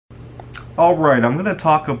Alright, I'm going to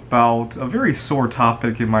talk about a very sore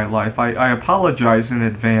topic in my life. I apologize in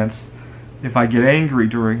advance if I get angry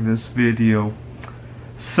during this video.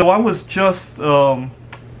 So I was just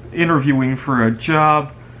interviewing for a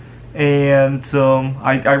job, and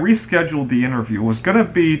I rescheduled the interview. It was going to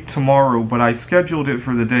be tomorrow, but I scheduled it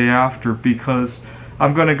for the day after because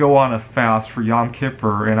I'm going to go on a fast for Yom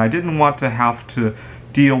Kippur, and I didn't want to have to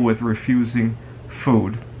deal with refusing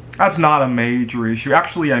food. That's not a major issue.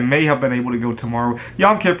 Actually, I may have been able to go tomorrow.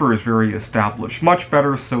 Yom Kippur is very established, much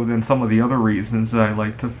better so than some of the other reasons that I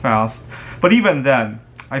like to fast. But even then,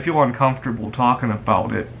 I feel uncomfortable talking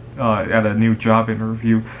about it at a new job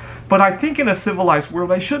interview. But I think in a civilized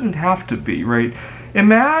world, I shouldn't have to be, right?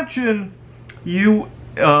 Imagine you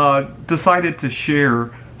decided to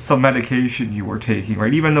share some medication you were taking,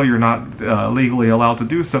 right? Even though you're not legally allowed to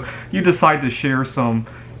do so, you decide to share some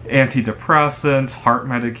antidepressants, heart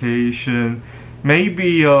medication.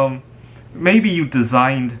 Maybe you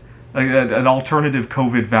designed an alternative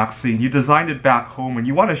COVID vaccine. You designed it back home and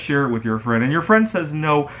you want to share it with your friend, and your friend says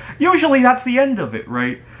no. Usually that's the end of it,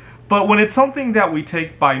 right? But when it's something that we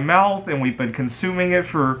take by mouth and we've been consuming it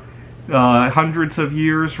for hundreds of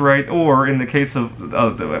years, right? Or in the case of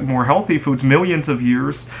more healthy foods, millions of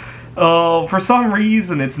years. For some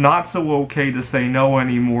reason, it's not so okay to say no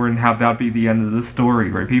anymore and have that be the end of the story,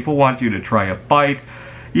 right? People want you to try a bite,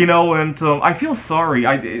 and I feel sorry.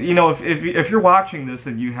 If you're watching this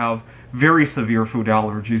and you have very severe food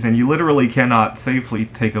allergies and you literally cannot safely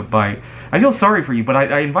take a bite, I feel sorry for you, but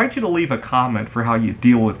I invite you to leave a comment for how you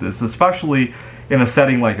deal with this, especially in a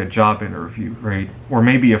setting like a job interview, right? Or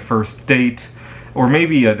maybe a first date, or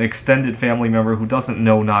maybe an extended family member who doesn't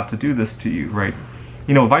know not to do this to you, right?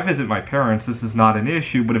 If I visit my parents, this is not an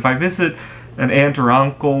issue, but if I visit an aunt or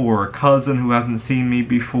uncle or a cousin who hasn't seen me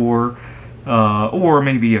before, or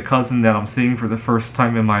maybe a cousin that I'm seeing for the first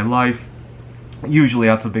time in my life, usually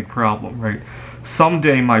that's a big problem, right?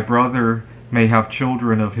 Someday my brother may have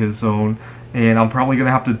children of his own, and I'm probably going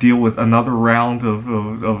to have to deal with another round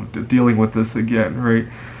of dealing with this again, right?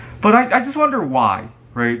 But I just wonder why,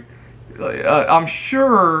 right? I'm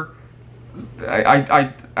sure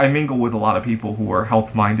I mingle with a lot of people who are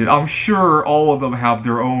health-minded. I'm sure all of them have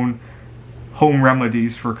their own home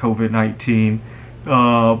remedies for COVID-19,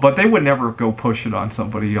 but they would never go push it on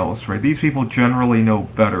somebody else, right? These people generally know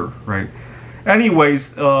better, right?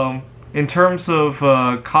 Anyways, in terms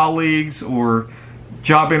of colleagues or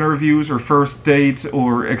job interviews or first dates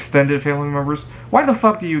or extended family members, why the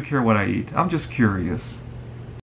fuck do you care what I eat? I'm just curious.